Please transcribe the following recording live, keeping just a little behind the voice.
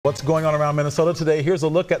What's going on around Minnesota today? Here's a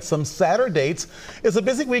look at some Saturdates. It's a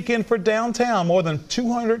busy weekend for downtown. More than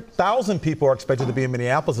 200,000 people are expected to be in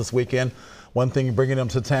Minneapolis this weekend. One thing bringing them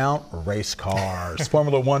to town, race cars.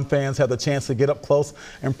 Formula One fans have the chance to get up close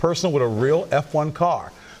and personal with a real F1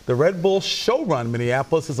 car. The Red Bull Show Run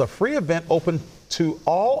Minneapolis is a free event open to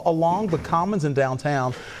all along the Commons in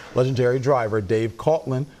downtown. Legendary driver Dave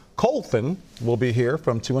Colton will be here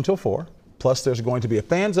from 2 until 4. Plus, there's going to be a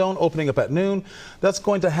fan zone opening up at noon. That's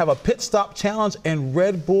going to have a pit stop challenge and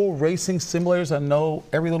Red Bull racing simulators. I know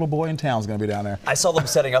every little boy in town is going to be down there. I saw them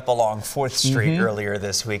setting up along 4th Street earlier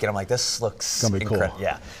this week, and I'm like, this looks incredible. Cool.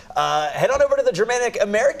 Yeah. Head on over to the Germanic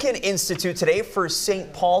American Institute today for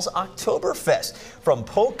St. Paul's Oktoberfest. From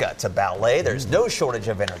polka to ballet, there's no shortage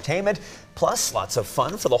of entertainment, plus lots of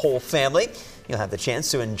fun for the whole family. You'll have the chance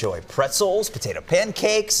to enjoy pretzels, potato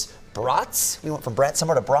pancakes, brats. We went from brat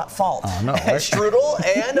summer to brat fall. Oh, no, right? Strudel,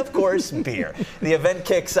 and of course, beer. The event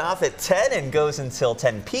kicks off at 10 and goes until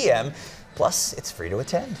 10 p.m. Plus, it's free to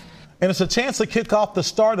attend. And it's a chance to kick off the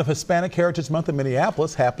start of Hispanic Heritage Month in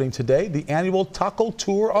Minneapolis, happening today. The annual Taco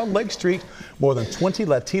Tour on Lake Street. More than 20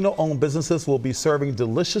 Latino-owned businesses will be serving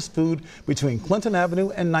delicious food between Clinton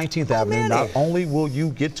Avenue and 19th Avenue. Not only will you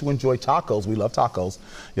get to enjoy tacos, we love tacos,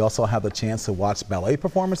 you also have the chance to watch ballet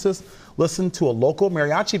performances, listen to a local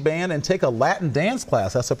mariachi band, and take a Latin dance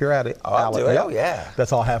class. That's up your alley. Oh, yeah.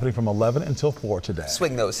 That's all happening from 11 until 4 today.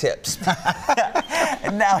 Swing those hips.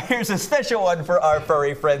 And now here's a special one for our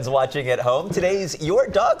furry friends watching at home. Today's your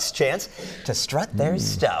dog's chance to strut their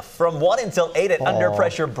stuff. From 1 until 8 at Under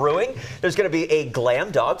Pressure Brewing, there's going to be a glam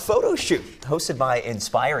dog photo shoot hosted by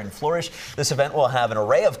Inspire and Flourish. This event will have an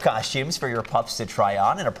array of costumes for your pups to try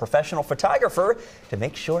on and a professional photographer to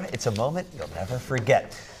make sure it's a moment you'll never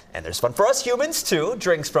forget. And there's fun for us humans, too.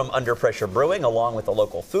 Drinks from Under Pressure Brewing, along with a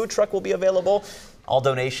local food truck, will be available. All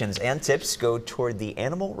donations and tips go toward the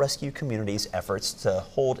animal rescue community's efforts to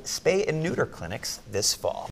hold spay and neuter clinics this fall.